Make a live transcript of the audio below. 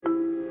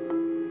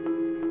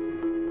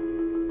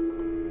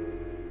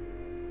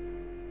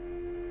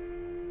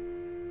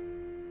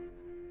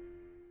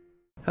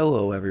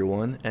Hello,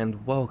 everyone,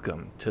 and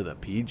welcome to the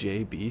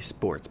PJB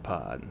Sports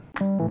Pod.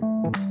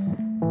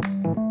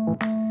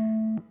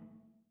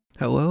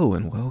 Hello,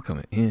 and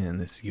welcome in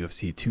this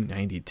UFC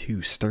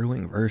 292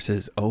 Sterling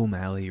versus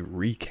O'Malley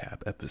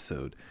recap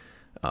episode.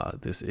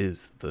 This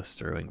is the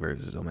Sterling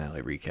versus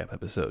O'Malley recap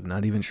episode.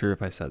 Not even sure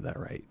if I said that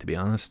right, to be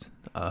honest.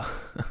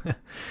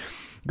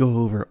 Go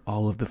over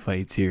all of the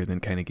fights here, then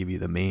kind of give you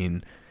the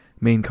main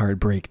card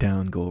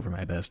breakdown, go over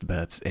my best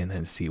bets, and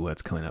then see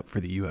what's coming up for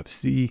the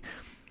UFC.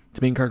 The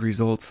main card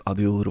results, I'll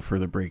do a little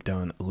further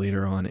breakdown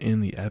later on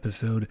in the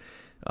episode.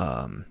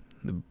 The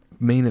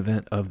main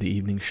event of the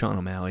evening, Sean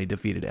O'Malley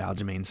defeated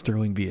Aljamain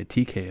Sterling via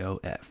TKO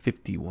at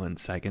 51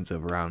 seconds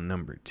of round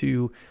number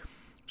 2.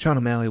 Sean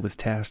O'Malley was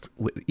tasked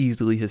with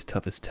easily his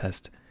toughest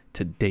test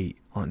to date,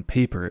 on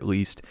paper at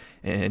least,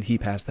 and he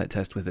passed that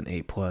test with an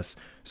A+,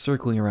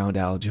 circling around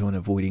Aljo and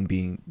avoiding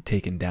being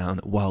taken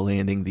down while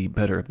landing the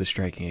better of the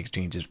striking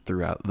exchanges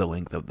throughout the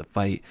length of the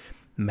fight.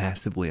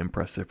 Massively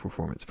impressive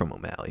performance from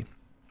O'Malley.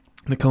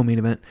 The co-main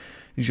event,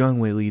 Zhang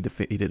Weili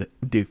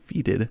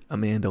defeated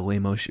Amanda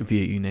Lemos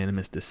via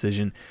unanimous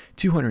decision.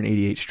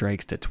 288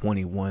 strikes to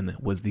 21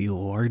 was the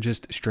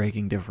largest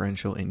striking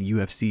differential in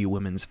UFC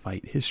women's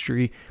fight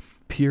history.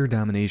 Pure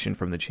domination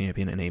from the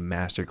champion and a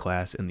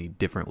masterclass in the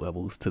different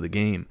levels to the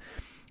game.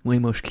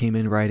 Lemos came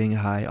in riding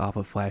high off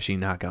of flashy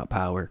knockout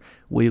power.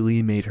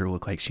 Weili made her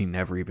look like she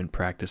never even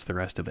practiced the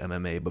rest of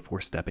MMA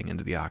before stepping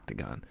into the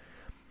octagon.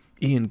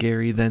 Ian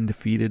Gary then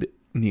defeated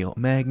Neil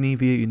Magny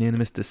via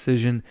unanimous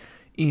decision.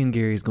 Ian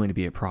Gary is going to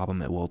be a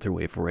problem at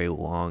welterweight for a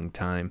long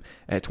time.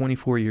 At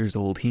 24 years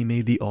old, he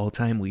made the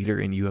all-time leader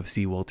in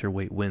UFC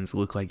welterweight wins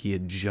look like he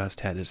had just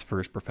had his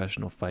first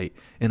professional fight,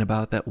 and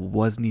about that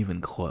wasn't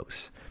even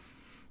close.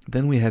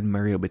 Then we had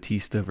Mario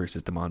Batista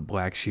versus Damon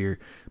Blackshear.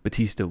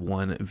 Batista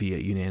won via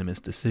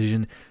unanimous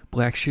decision.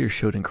 Blackshear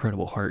showed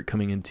incredible heart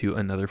coming into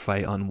another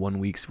fight on 1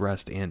 week's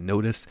rest and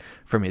notice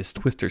from his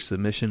twister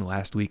submission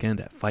last weekend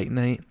at Fight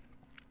Night.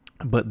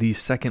 But the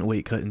second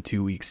weight cut in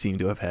 2 weeks seemed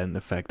to have had an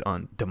effect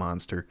on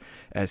DeMonster,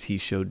 as he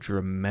showed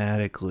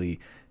dramatically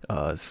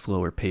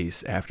slower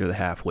pace after the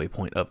halfway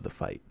point of the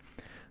fight.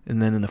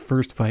 And then in the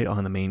first fight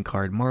on the main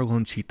card,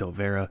 Marlon Chito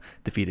Vera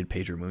defeated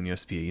Pedro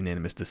Munoz via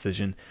unanimous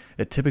decision.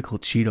 A typical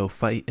Chito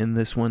fight in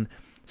this one.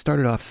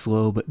 Started off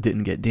slow but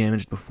didn't get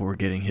damaged before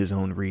getting his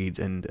own reads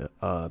and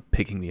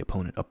picking the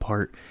opponent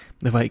apart.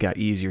 The fight got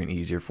easier and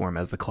easier for him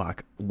as the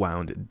clock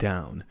wound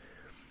down.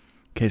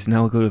 Okay, so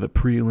now we'll go to the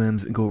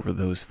prelims and go over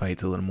those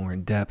fights a little more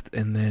in depth,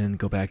 and then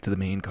go back to the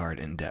main card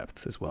in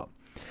depth as well.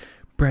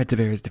 Brad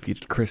Tavares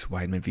defeated Chris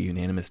Weidman via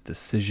unanimous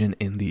decision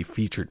in the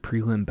featured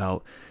prelim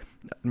bout.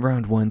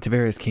 Round 1,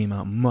 Tavares came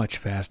out much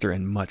faster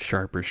and much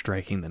sharper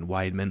striking than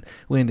Weidman,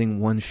 landing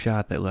one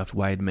shot that left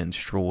Weidman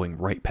strolling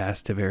right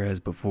past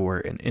Tavares before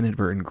an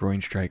inadvertent groin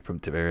strike from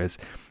Tavares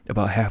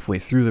about halfway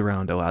through the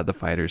round allowed the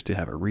fighters to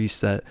have a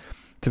reset.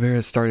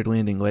 Tavares started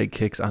landing leg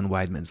kicks on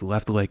Weidman's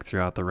left leg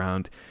throughout the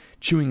round,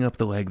 chewing up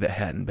the leg that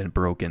hadn't been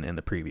broken in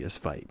the previous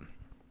fight.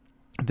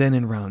 Then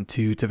in round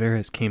 2,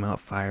 Tavares came out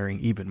firing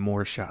even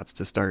more shots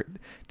to start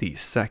the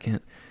second.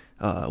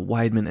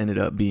 Weidman ended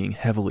up being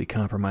heavily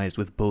compromised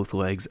with both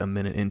legs a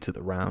minute into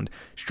the round,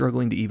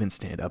 struggling to even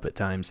stand up at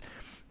times.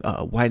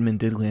 Weidman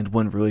did land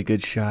one really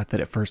good shot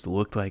that at first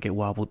looked like it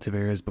wobbled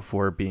Tavares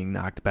before being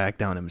knocked back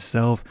down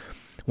himself.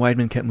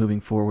 Weidman kept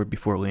moving forward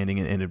before landing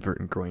an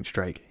inadvertent groin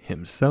strike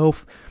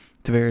himself.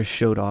 Tavares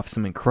showed off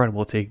some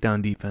incredible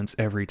takedown defense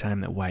every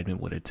time that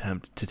Weidman would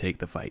attempt to take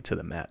the fight to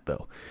the mat,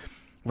 though.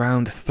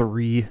 Round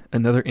 3,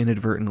 another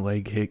inadvertent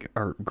leg kick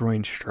or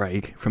groin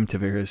strike from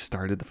Tavares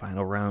started the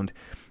final round.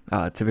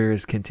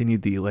 Tavares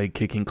continued the leg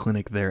kicking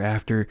clinic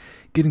thereafter,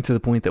 getting to the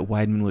point that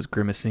Weidman was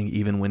grimacing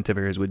even when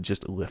Tavares would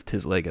just lift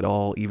his leg at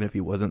all, even if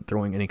he wasn't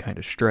throwing any kind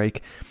of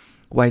strike.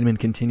 Weidman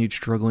continued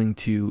struggling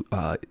to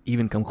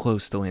even come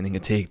close to landing a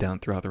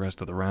takedown throughout the rest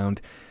of the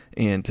round,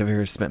 and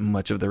Tavares spent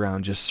much of the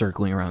round just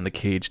circling around the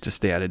cage to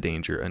stay out of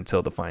danger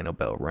until the final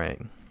bell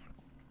rang.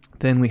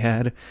 Then we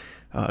had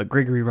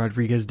Gregory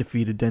Rodriguez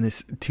defeated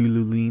Dennis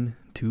Tululin.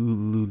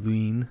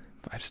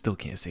 I still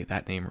can't say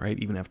that name right,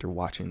 even after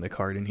watching the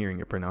card and hearing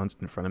it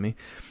pronounced in front of me.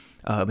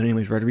 But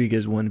anyways,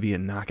 Rodriguez won via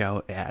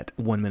knockout at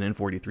 1 minute and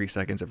 43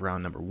 seconds of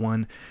round number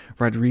 1.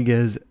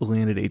 Rodriguez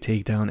landed a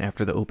takedown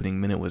after the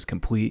opening minute was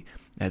complete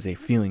as a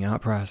feeling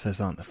out process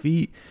on the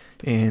feet,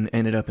 and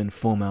ended up in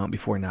full mount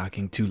before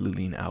knocking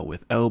Tululin out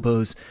with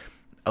elbows.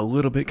 A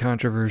little bit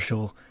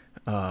controversial.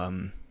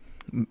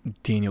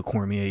 Daniel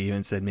Cormier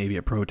even said maybe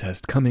a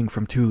protest coming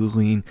from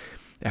Tululin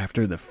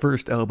after the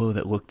first elbow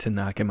that looked to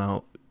knock him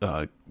out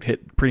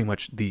hit pretty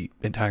much the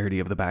entirety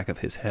of the back of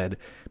his head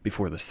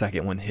before the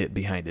second one hit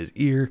behind his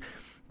ear.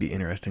 Be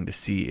interesting to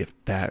see if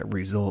that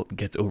result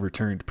gets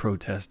overturned,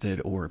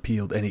 protested, or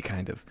appealed any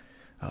kind of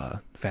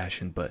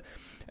fashion. But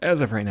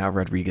as of right now,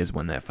 Rodriguez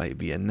won that fight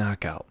via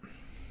knockout.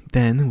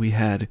 Then we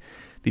had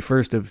the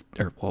first of,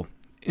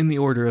 in the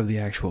order of the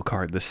actual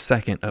card, the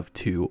second of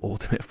 2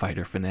 Ultimate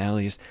Fighter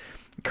finales.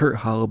 Kurt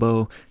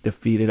Holloway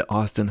defeated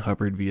Austin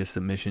Hubbard via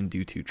submission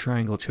due to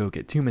triangle choke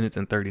at 2 minutes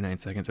and 39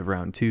 seconds of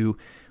round 2,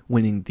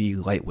 winning the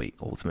lightweight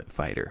Ultimate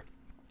Fighter.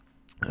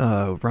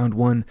 Round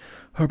 1,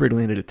 Hubbard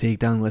landed a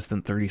takedown less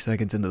than 30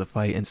 seconds into the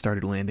fight and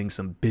started landing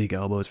some big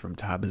elbows from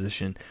top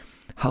position.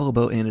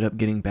 Holloway ended up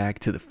getting back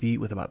to the feet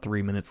with about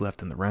 3 minutes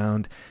left in the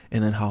round,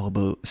 and then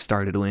Holloway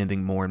started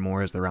landing more and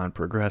more as the round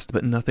progressed,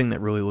 but nothing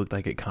that really looked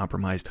like it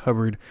compromised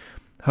Hubbard.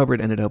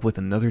 Hubbard ended up with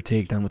another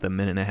takedown with a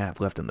minute and a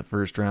half left in the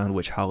first round,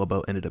 which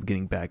Holloway ended up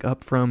getting back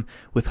up from,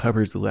 with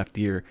Hubbard's left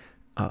ear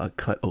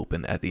cut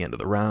open at the end of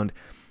the round.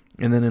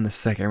 And then in the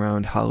second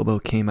round, Holloway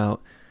came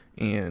out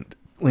and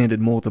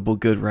landed multiple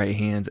good right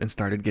hands and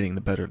started getting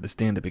the better of the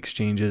stand-up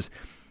exchanges.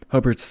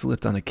 Hubbard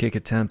slipped on a kick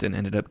attempt and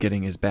ended up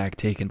getting his back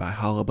taken by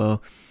Holloway.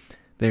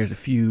 There's a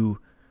few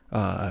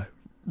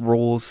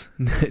rolls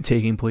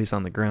taking place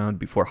on the ground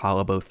before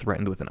Holloway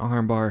threatened with an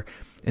armbar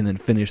and then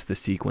finished the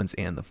sequence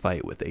and the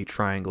fight with a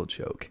triangle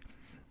choke.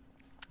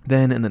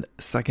 Then in the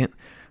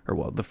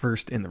the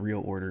first in the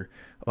real order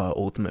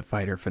Ultimate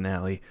Fighter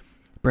finale,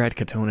 Brad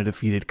Katona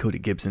defeated Cody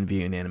Gibson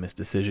via unanimous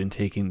decision,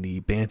 taking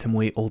the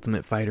Bantamweight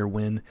Ultimate Fighter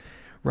win.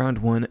 Round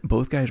 1,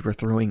 both guys were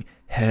throwing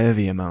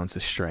heavy amounts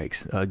of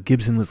strikes.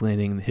 Gibson was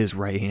landing his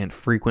right hand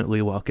frequently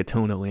while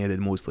Katona landed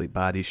mostly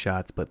body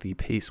shots, but the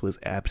pace was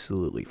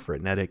absolutely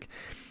frenetic.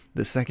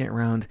 The second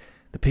round,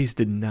 the pace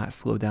did not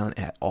slow down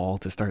at all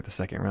to start the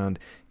second round.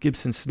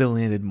 Gibson still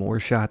landed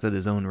more shots at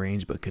his own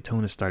range, but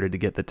Katona started to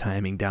get the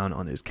timing down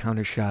on his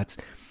counter shots.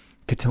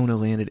 Katona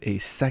landed a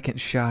shot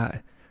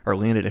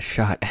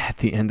at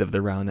the end of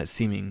the round that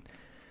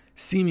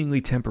seemingly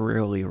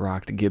temporarily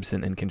rocked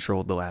Gibson and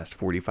controlled the last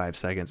 45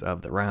 seconds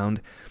of the round.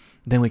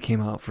 Then we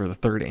came out for the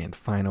third and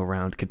final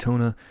round.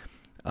 Katona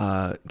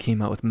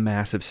came out with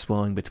massive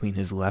swelling between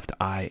his left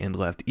eye and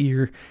left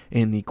ear,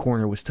 and the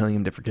corner was telling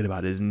him to forget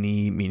about his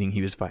knee, meaning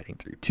he was fighting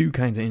through two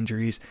kinds of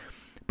injuries.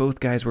 Both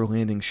guys were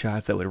landing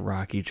shots that would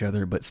rock each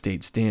other but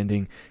stayed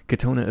standing.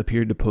 Katona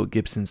appeared to poke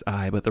Gibson's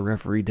eye, but the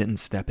referee didn't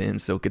step in,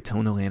 so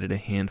Katona landed a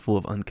handful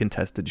of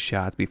uncontested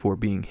shots before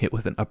being hit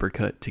with an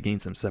uppercut to gain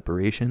some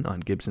separation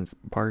on Gibson's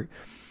part.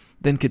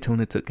 Then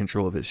Katona took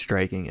control of his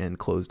striking and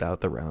closed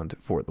out the round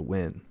for the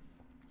win.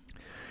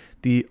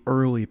 The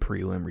early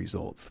prelim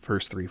results, the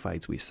first three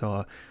fights we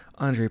saw,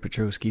 Andre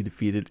Petroski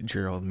defeated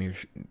Gerald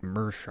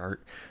Meerschaert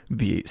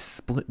via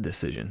split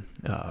decision.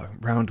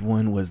 Round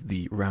 1 was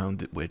the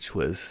round which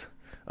was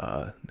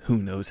who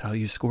knows how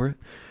you score it.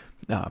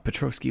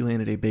 Petroski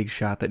landed a big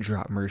shot that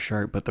dropped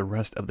Meerschaert, but the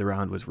rest of the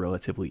round was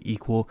relatively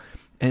equal,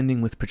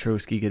 ending with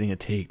Petroski getting a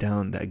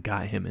takedown that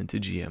got him into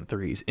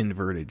GM3's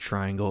inverted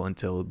triangle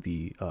until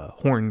the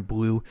horn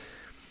blew.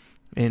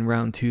 In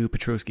round 2,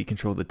 Petroski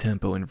controlled the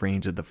tempo and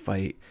range of the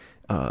fight,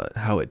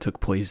 how it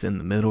took place in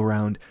the middle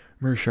round.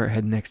 Meerschaert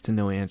had next to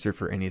no answer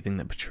for anything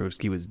that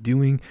Petroski was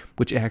doing,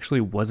 which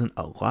actually wasn't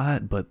a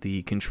lot, but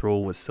the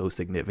control was so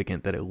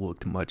significant that it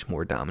looked much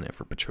more dominant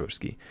for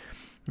Petroski.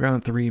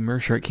 Round 3,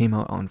 Meerschaert came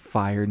out on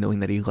fire, knowing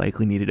that he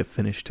likely needed a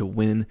finish to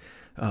win,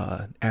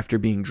 after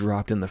being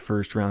dropped in the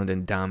first round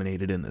and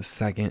dominated in the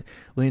second,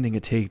 landing a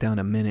takedown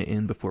a minute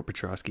in before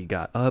Petroski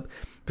got up.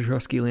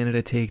 Petroski landed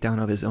a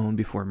takedown of his own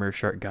before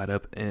Meerschaert got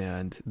up,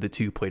 and the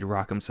two played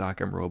Rock'em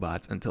Sock'em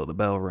Robots until the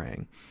bell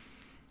rang.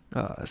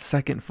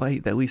 Second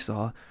fight that we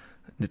saw,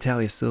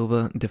 Natalia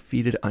Silva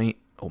defeated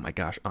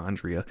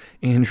Andrea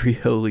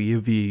Lee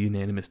via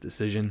unanimous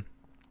decision.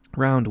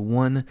 Round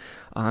 1,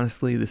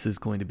 honestly, this is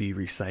going to be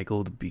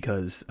recycled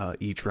because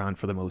each round,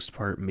 for the most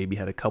part, maybe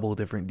had a couple of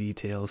different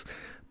details,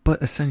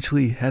 but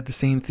essentially had the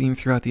same theme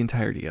throughout the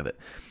entirety of it.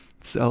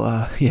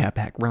 So,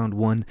 back round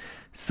 1,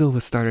 Silva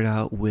started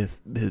out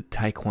with the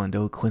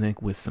Taekwondo clinic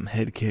with some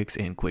head kicks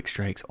and quick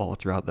strikes all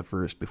throughout the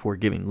first before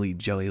giving Lee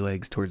jelly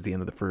legs towards the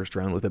end of the first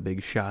round with a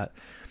big shot.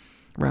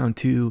 Round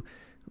 2,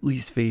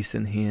 Lee's face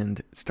and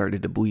hand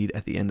started to bleed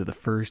at the end of the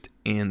first,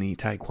 and the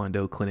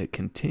Taekwondo clinic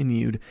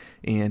continued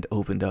and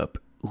opened up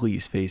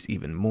Lee's face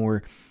even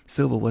more.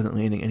 Silva wasn't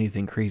landing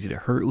anything crazy to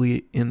hurt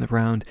Lee in the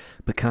round,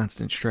 but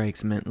constant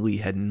strikes meant Lee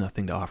had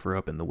nothing to offer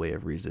up in the way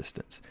of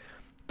resistance.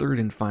 Third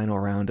and final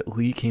round,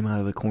 Lee came out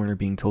of the corner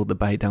being told to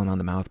bite down on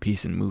the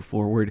mouthpiece and move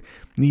forward,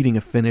 needing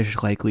a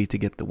finish likely to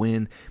get the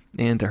win,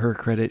 and to her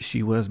credit,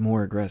 she was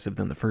more aggressive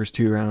than the first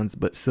two rounds,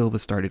 but Silva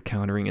started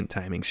countering and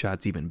timing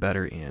shots even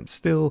better and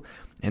still,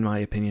 in my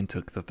opinion,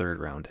 took the third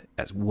round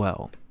as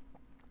well.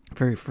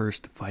 Very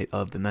first fight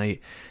of the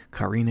night,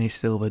 Karine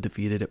Silva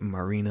defeated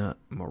Marina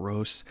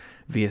Moros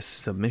via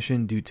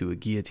submission due to a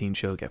guillotine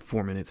choke at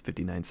 4 minutes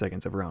 59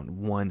 seconds of round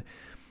 1.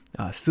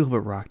 Silva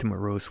rocked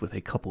Moros with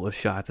a couple of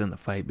shots in the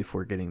fight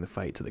before getting the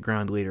fight to the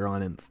ground later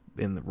on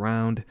in the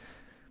round,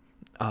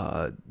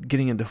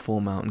 getting into full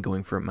mount and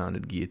going for a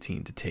mounted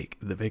guillotine to take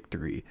the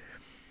victory.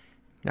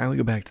 Now we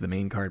go back to the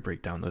main card,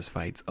 break down those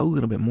fights a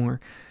little bit more.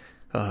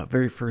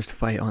 Very first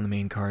fight on the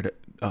main card,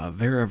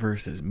 Vera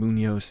versus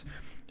Munoz.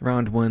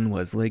 Round 1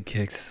 was leg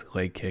kicks,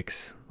 and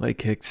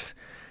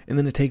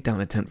then a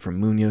takedown attempt from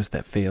Munoz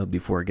that failed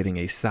before getting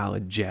a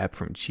solid jab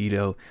from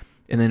Cheeto,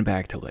 and then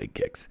back to leg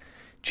kicks.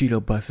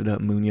 Cheeto busted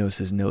up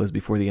Munoz's nose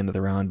before the end of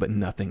the round, but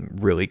nothing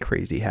really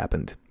crazy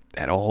happened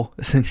at all,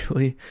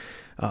 essentially.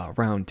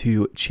 Round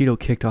 2, Cheeto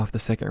kicked off the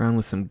second round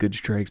with some good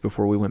strikes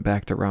before we went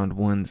back to round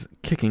 1's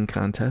kicking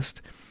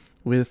contest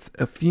with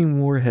a few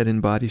more head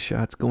and body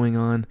shots going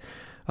on.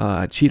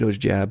 Cheeto's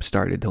jab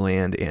started to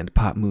land and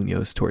pop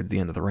Munoz towards the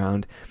end of the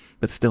round,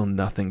 but still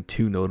nothing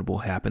too notable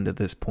happened at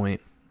this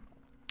point.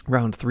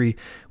 Round 3,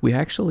 we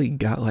actually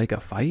got like a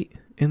fight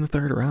in the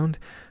third round.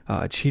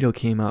 Cheeto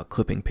came out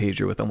clipping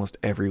Pedro with almost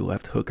every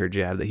left hook or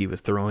jab that he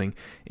was throwing,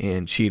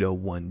 and Cheeto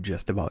won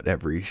just about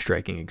every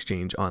striking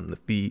exchange on the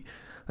feet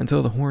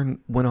until the horn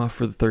went off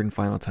for the third and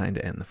final time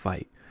to end the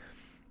fight.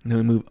 Then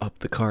we move up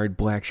the card,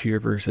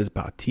 Blackshear versus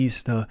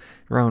Bautista.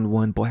 Round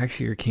 1,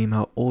 Blackshear came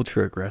out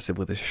ultra aggressive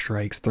with his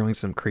strikes, throwing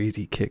some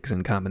crazy kicks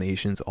and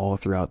combinations all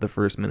throughout the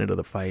first minute of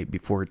the fight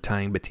before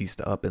tying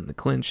Bautista up in the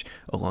clinch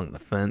along the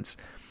fence.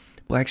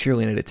 Blackshear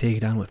landed a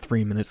takedown with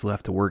 3 minutes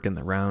left to work in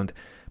the round.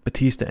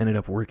 Bautista ended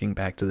up working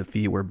back to the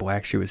feet where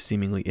Blackshear was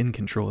seemingly in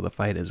control of the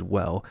fight as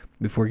well,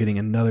 before getting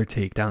another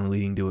takedown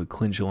leading to a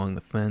clinch along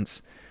the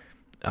fence.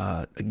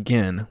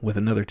 Again, with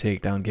another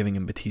takedown giving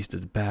him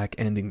Bautista's back,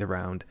 ending the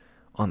round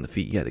on the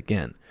feet yet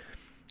again.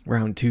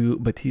 Round 2,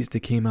 Bautista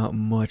came out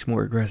much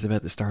more aggressive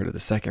at the start of the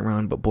second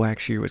round, but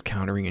Blackshear was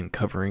countering and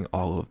covering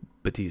all of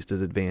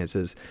Bautista's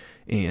advances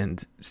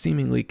and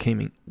seemingly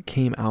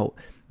came out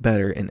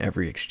better in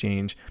every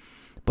exchange.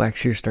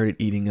 Blackshear started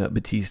eating up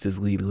Bautista's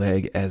lead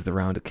leg as the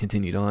round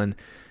continued on.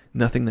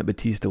 Nothing that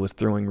Bautista was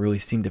throwing really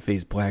seemed to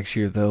phase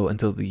Blackshear, though,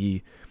 until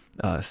the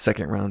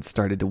second round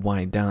started to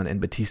wind down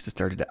and Bautista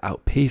started to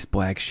outpace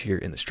Blackshear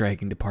in the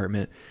striking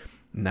department.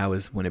 And that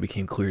was when it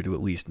became clear to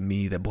at least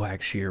me that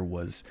Blackshear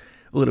was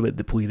a little bit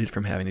depleted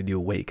from having to do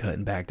a weight cut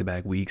in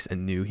back-to-back weeks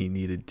and knew he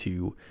needed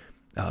to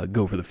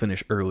go for the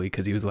finish early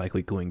because he was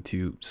likely going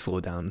to slow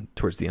down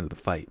towards the end of the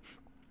fight.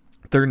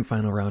 Third and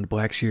final round,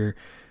 Blackshear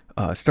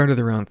started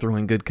the round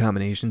throwing good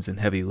combinations and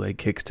heavy leg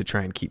kicks to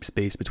try and keep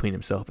space between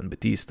himself and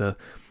Bautista,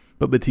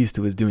 but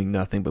Bautista was doing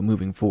nothing but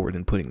moving forward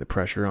and putting the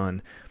pressure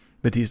on.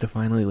 Bautista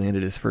finally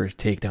landed his first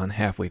takedown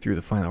halfway through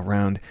the final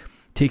round,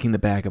 taking the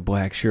back of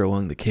Blackshear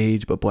along the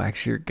cage, but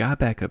Blackshear got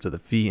back up to the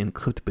feet and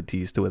clipped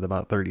Bautista with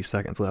about 30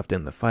 seconds left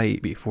in the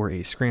fight before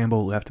a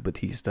scramble left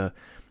Bautista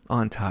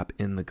on top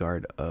in the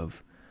guard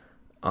of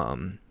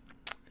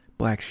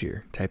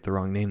Blackshear. Typed the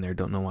wrong name there.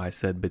 Don't know why I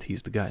said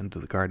Bautista got into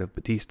the guard of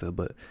Bautista,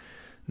 but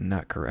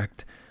not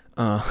correct.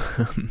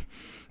 The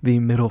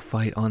middle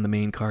fight on the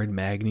main card,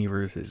 Magny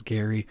versus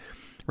Gary.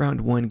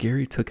 Round 1,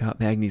 Gary took out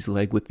Magny's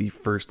leg with the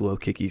first low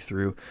kick he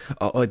threw,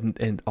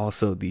 and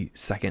also the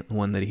second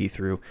one that he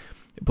threw,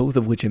 both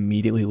of which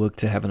immediately looked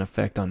to have an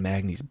effect on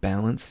Magny's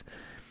balance.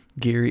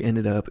 Gary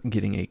ended up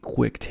getting a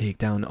quick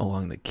takedown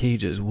along the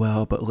cage as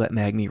well, but let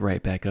Magny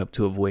right back up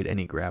to avoid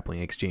any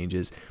grappling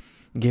exchanges.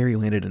 Gary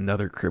landed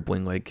another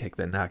crippling leg kick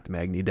that knocked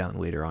Magny down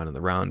later on in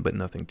the round, but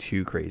nothing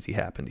too crazy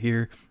happened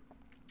here.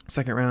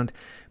 Second round,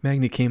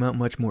 Magny came out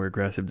much more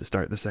aggressive to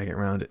start the second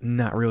round,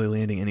 not really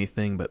landing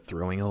anything but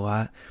throwing a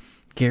lot.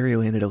 Gary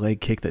landed a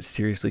leg kick that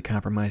seriously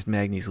compromised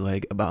Magny's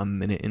leg about a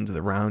minute into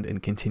the round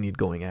and continued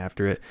going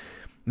after it.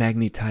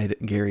 Magny tied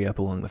Gary up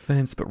along the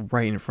fence, but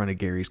right in front of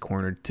Gary's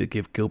corner to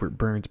give Gilbert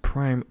Burns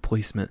prime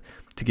placement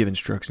to give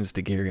instructions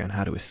to Gary on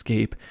how to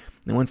escape.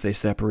 And once they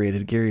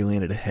separated, Gary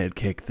landed a head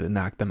kick that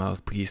knocked the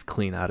mouthpiece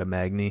clean out of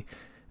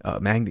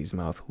Magny's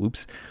mouth,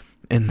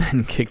 and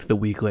then kicked the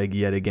weak leg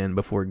yet again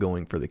before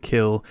going for the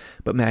kill,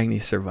 but Magny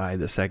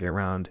survived the second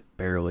round,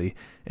 barely,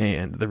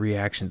 and the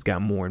reactions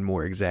got more and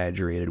more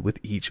exaggerated with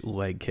each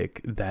leg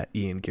kick that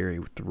Ian Gary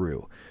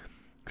threw.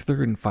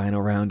 Third and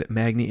final round,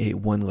 Magny ate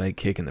one leg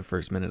kick in the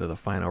first minute of the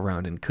final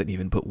round and couldn't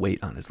even put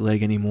weight on his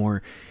leg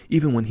anymore.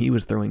 Even when he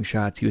was throwing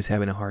shots, he was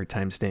having a hard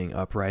time staying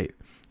upright.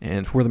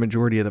 And for the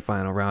majority of the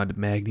final round,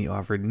 Magny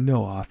offered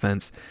no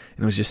offense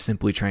and was just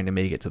simply trying to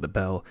make it to the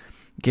bell.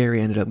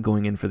 Gary ended up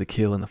going in for the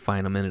kill in the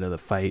final minute of the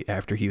fight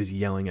after he was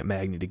yelling at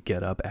Magny to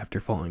get up after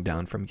falling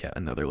down from yet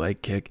another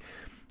leg kick.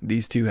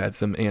 These two had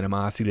some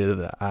animosity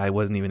that I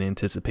wasn't even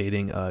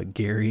anticipating.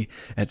 Gary,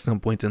 at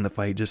some points in the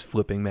fight, just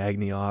flipping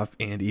Magny off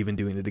and even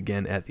doing it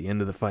again at the end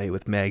of the fight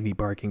with Magny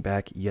barking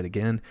back yet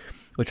again,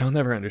 which I'll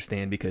never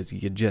understand because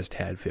you just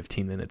had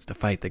 15 minutes to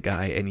fight the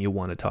guy and you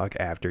want to talk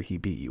after he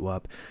beat you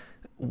up.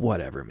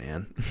 Whatever,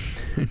 man.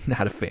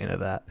 Not a fan of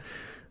that.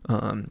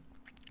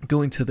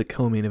 Going to the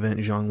co-main event,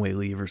 Zhang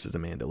Weili versus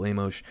Amanda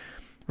Lemos.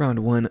 Round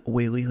 1,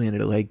 Weili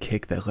landed a leg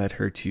kick that led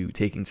her to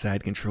taking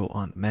side control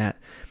on the mat.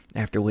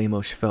 After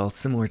Lemos fell,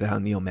 similar to how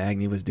Neil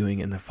Magny was doing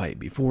in the fight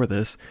before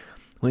this,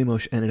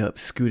 Lemos ended up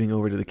scooting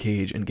over to the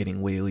cage and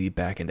getting Weili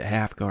back into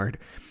half guard.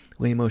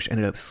 Lemos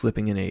ended up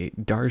slipping in a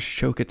Darce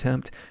choke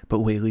attempt, but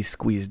Weili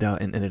squeezed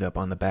out and ended up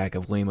on the back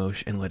of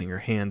Lemos and letting her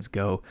hands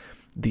go.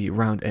 The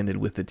round ended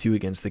with the two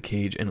against the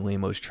cage and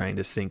Lemos trying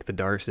to sink the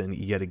Darce in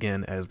yet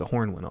again as the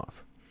horn went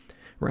off.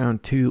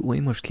 Round 2,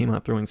 Lemos came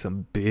out throwing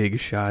some big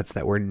shots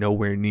that were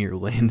nowhere near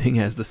landing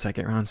as the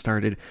second round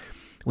started.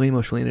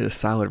 Lemos landed a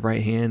solid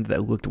right hand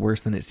that looked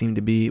worse than it seemed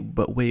to be,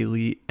 but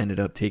Weili ended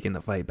up taking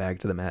the fight back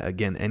to the mat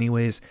again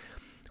anyways.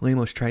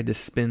 Lemos tried to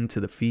spin to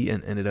the feet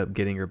and ended up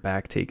getting her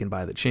back taken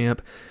by the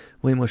champ.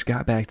 Lemos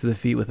got back to the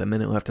feet with a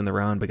minute left in the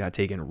round, but got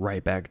taken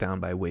right back down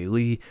by Wei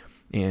Li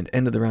and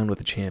ended the round with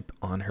the champ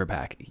on her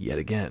back yet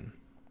again.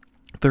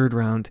 Third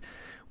round,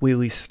 Wei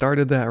Li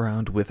started that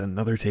round with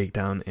another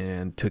takedown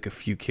and took a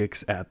few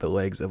kicks at the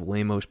legs of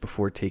Lemos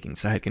before taking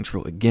side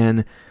control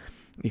again.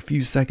 A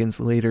few seconds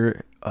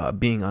later,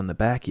 being on the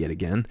back yet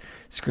again,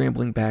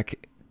 scrambling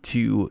back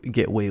to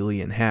get Wei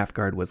Li in half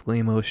guard was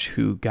Lemos,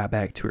 who got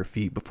back to her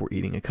feet before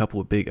eating a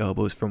couple of big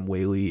elbows from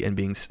Wei Li and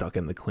being stuck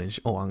in the clinch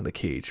along the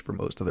cage for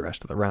most of the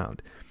rest of the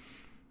round.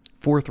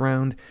 Fourth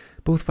round,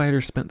 both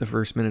fighters spent the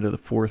first minute of the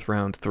fourth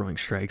round throwing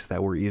strikes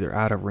that were either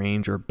out of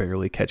range or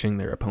barely catching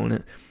their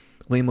opponent.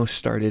 Lemos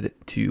started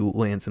to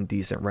land some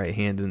decent right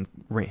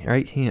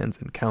hands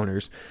and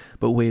counters,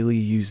 but Wei Li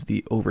used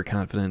the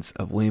overconfidence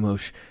of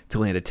Lemos to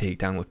land a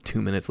takedown with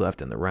 2 minutes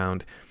left in the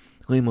round.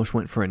 Lemos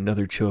went for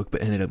another choke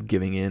but ended up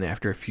giving in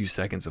after a few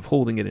seconds of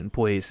holding it in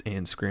place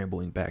and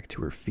scrambling back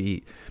to her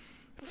feet.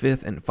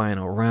 Fifth and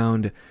final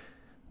round,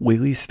 Wei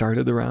Li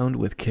started the round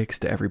with kicks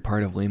to every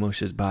part of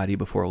Lemos' body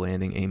before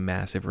landing a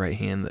massive right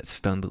hand that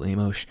stunned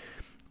Lemos,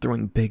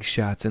 throwing big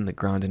shots in the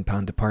ground and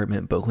pound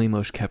department, but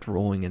Lemos kept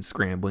rolling and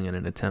scrambling in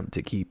an attempt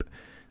to keep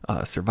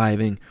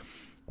surviving.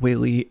 Wei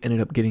Li ended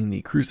up getting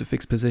the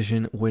crucifix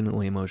position when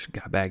Lemos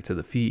got back to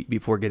the feet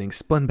before getting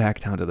spun back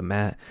down to the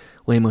mat.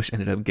 Lemos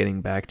ended up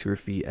getting back to her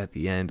feet at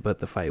the end, but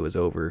the fight was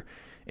over.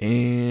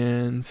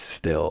 And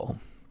still.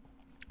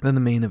 Then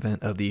the main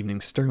event of the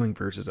evening, Sterling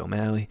versus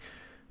O'Malley.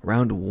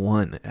 Round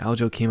 1,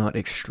 Aljo came out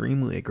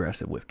extremely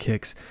aggressive with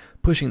kicks,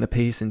 pushing the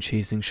pace and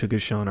chasing Sugar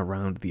Sean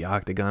around the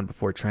octagon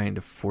before trying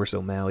to force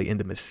O'Malley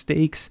into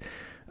mistakes.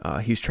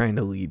 He's trying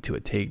to lead to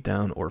a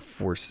takedown or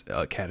force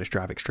a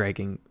catastrophic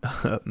striking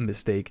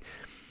mistake.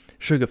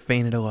 Suga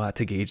feinted a lot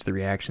to gauge the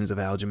reactions of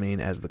Aljamain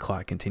as the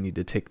clock continued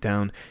to tick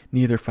down.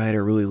 Neither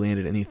fighter really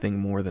landed anything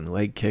more than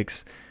leg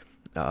kicks.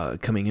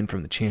 Coming in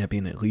from the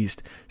champion at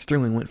least.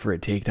 Sterling went for a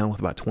takedown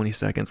with about 20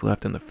 seconds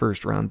left in the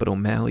first round, but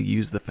O'Malley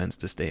used the fence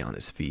to stay on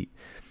his feet.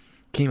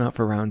 Came out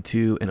for round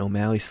 2, and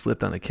O'Malley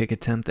slipped on a kick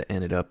attempt that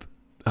ended up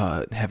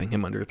having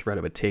him under threat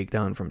of a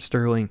takedown from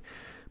Sterling,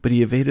 but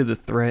he evaded the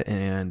threat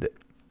and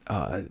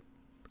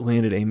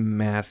landed a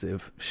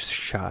massive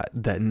shot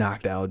that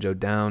knocked Aljo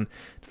down,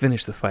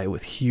 finished the fight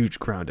with huge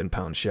ground and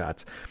pound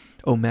shots.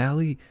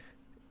 O'Malley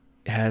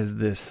has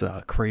this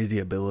crazy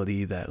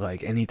ability that,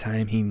 like,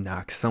 anytime he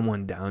knocks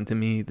someone down, to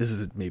me, this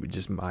is maybe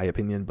just my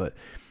opinion, but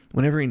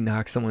whenever he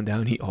knocks someone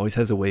down, he always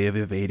has a way of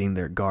evading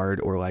their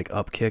guard or like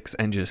up kicks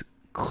and just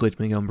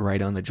clipping them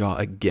right on the jaw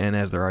again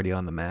as they're already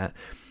on the mat.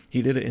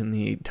 He did it in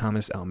the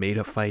Thomas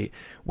Almeida fight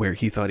where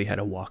he thought he had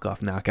a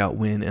walk-off knockout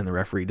win and the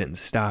referee didn't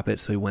stop it,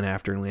 so he went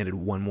after and landed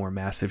one more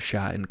massive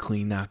shot and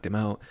clean knocked him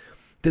out.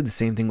 Did the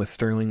same thing with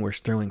Sterling where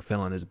Sterling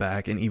fell on his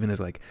back, and even as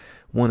like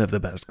one of the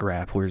best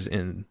grapplers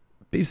in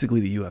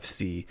basically the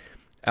UFC,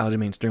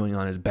 Aljamain Sterling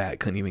on his back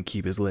couldn't even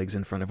keep his legs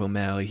in front of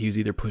O'Malley. He was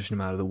either pushing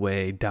him out of the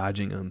way,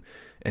 dodging him,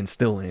 and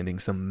still landing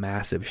some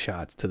massive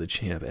shots to the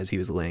champ as he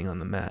was laying on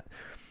the mat.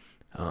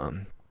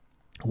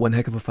 One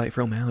heck of a fight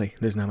for O'Malley.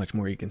 There's not much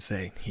more you can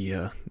say. He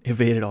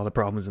evaded all the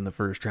problems in the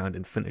first round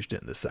and finished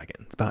it in the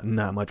second. It's about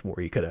not much more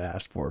you could have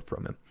asked for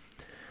from him.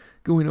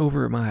 Going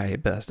over my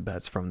best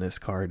bets from this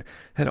card,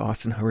 had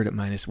Austin Hubbard at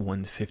minus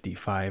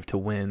 155 to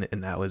win,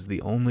 and that was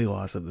the only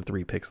loss of the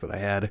 3 picks that I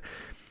had.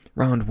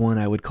 Round 1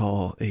 I would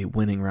call a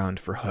winning round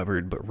for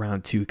Hubbard, but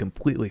round 2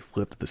 completely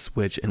flipped the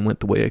switch and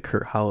went the way of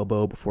Kurt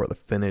Holloway before the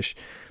finish.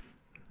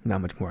 Not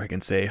much more I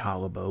can say.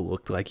 Holloway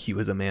looked like he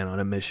was a man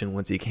on a mission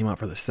once he came out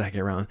for the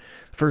second round.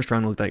 The first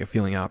round looked like a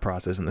feeling out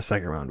process, and the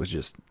second round was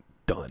just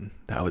done.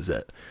 That was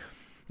it.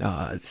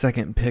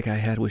 Second pick I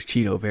had was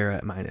Cheeto Vera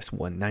at minus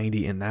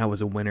 190, and that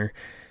was a winner.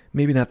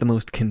 Maybe not the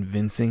most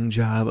convincing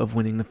job of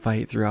winning the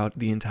fight throughout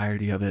the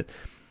entirety of it,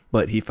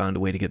 but he found a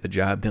way to get the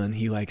job done.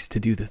 He likes to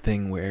do the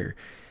thing where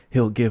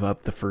he'll give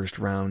up the first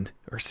round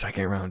or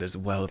second round as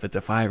well if it's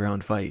a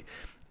 5-round fight.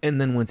 And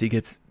then once he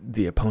gets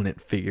the opponent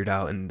figured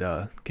out and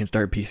can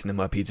start piecing him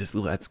up, he just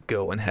lets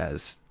go and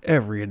has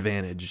every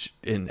advantage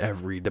in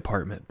every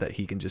department that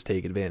he can just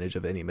take advantage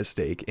of any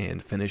mistake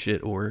and finish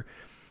it or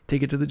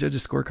take it to the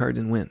judges' scorecards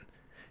and win.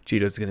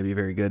 Cheeto's going to be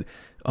very good.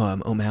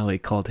 O'Malley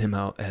called him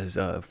out as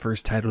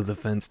first title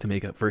defense to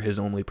make up for his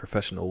only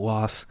professional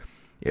loss.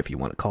 If you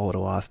want to call it a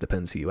loss,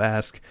 depends who you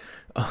ask.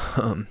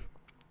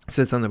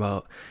 Said something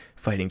about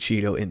fighting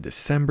Cheeto in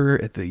December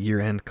at the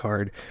year-end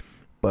card,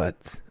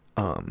 but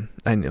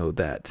I know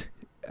that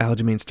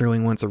Aljamain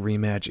Sterling wants a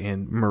rematch,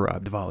 and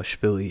Merab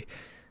Dvalishvili,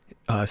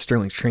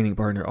 Sterling's training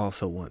partner,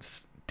 also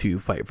wants to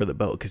fight for the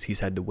belt because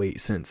he's had to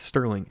wait since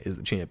Sterling is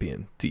the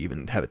champion to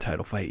even have a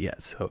title fight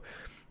yet. So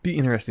be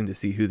interesting to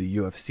see who the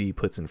UFC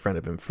puts in front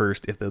of him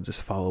first, if they'll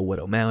just follow what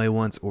O'Malley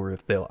wants, or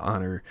if they'll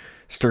honor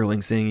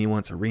Sterling saying he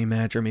wants a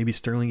rematch, or maybe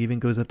Sterling even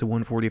goes up to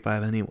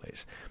 145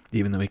 anyways,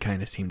 even though he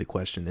kind of seemed to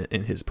question it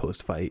in his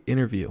post-fight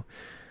interview.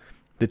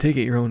 The take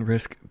at your own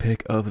risk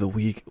pick of the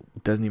week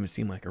doesn't even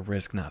seem like a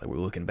risk now that we're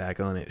looking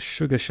back on it.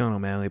 Sugar Sean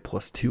O'Malley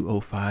plus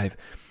 205,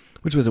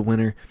 which was a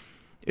winner.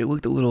 It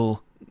looked a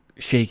little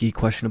shaky,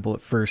 questionable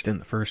at first in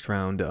the first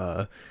round.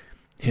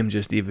 Him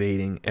just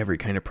evading every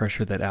kind of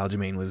pressure that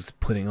Aljamain was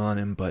putting on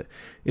him, but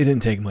it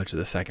didn't take much of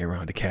the second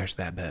round to cash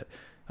that bet.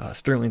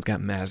 Sterling's got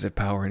massive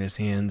power in his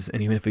hands,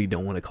 and even if you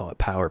don't want to call it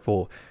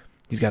powerful,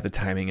 he's got the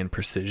timing and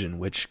precision,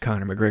 which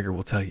Conor McGregor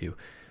will tell you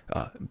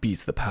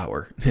beats the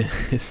power.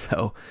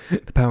 So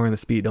the power and the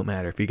speed don't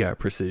matter if you got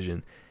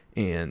precision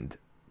and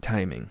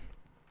timing.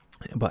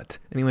 But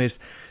anyways,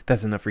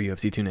 that's enough for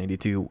UFC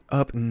 292.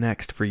 Up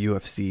next for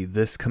UFC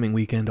this coming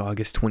weekend,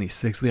 August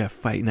 26th, we have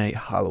Fight Night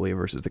Holloway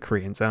versus the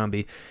Korean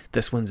Zombie.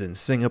 This one's in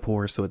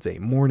Singapore, so it's a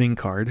morning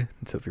card.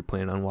 So if you're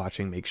planning on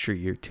watching, make sure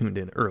you're tuned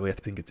in early. I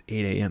think it's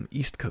 8 a.m.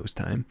 East Coast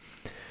time.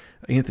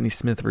 Anthony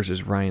Smith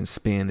versus Ryan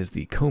Spann is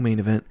the co-main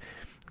event.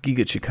 Giga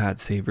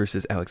Chikadze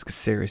versus Alex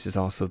Caceres is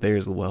also there,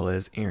 as well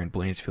as Aaron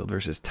Blanchfield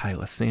versus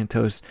Tyler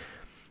Santos.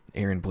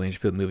 Aaron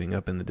Blanchfield moving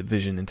up in the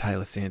division, and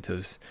Tyler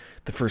Santos,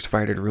 the first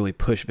fighter to really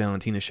push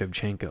Valentina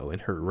Shevchenko in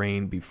her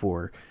reign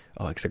before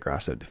Alexa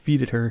Grasso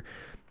defeated her.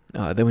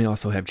 Then we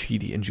also have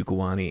Chidi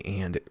Njokuani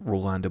and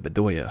Rolando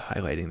Bedoya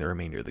highlighting the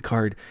remainder of the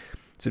card.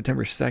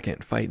 September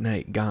 2nd, Fight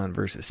Night, Gane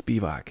versus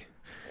Spivak.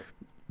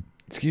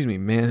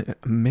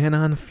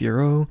 Manon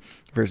Fiorot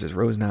versus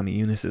Rose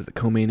Namajunas is the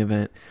co-main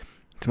event.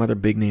 Some other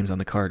big names on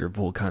the card are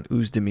Volkan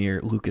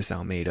Oezdemir, Lucas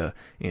Almeida,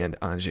 and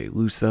Anže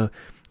Lusa,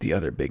 the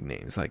other big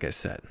names, like I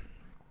said.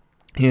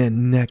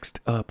 And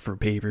next up for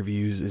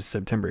pay-per-views is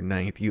September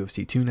 9th,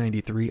 UFC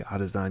 293,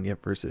 Adesanya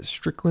versus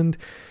Strickland.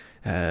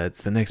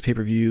 It's the next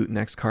pay-per-view,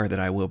 next card that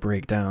I will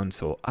break down,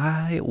 so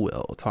I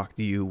will talk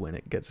to you when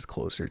it gets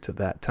closer to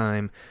that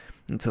time.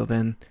 Until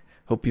then,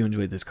 hope you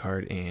enjoyed this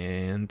card,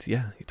 and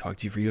yeah, talk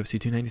to you for UFC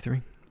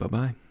 293.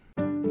 Bye-bye.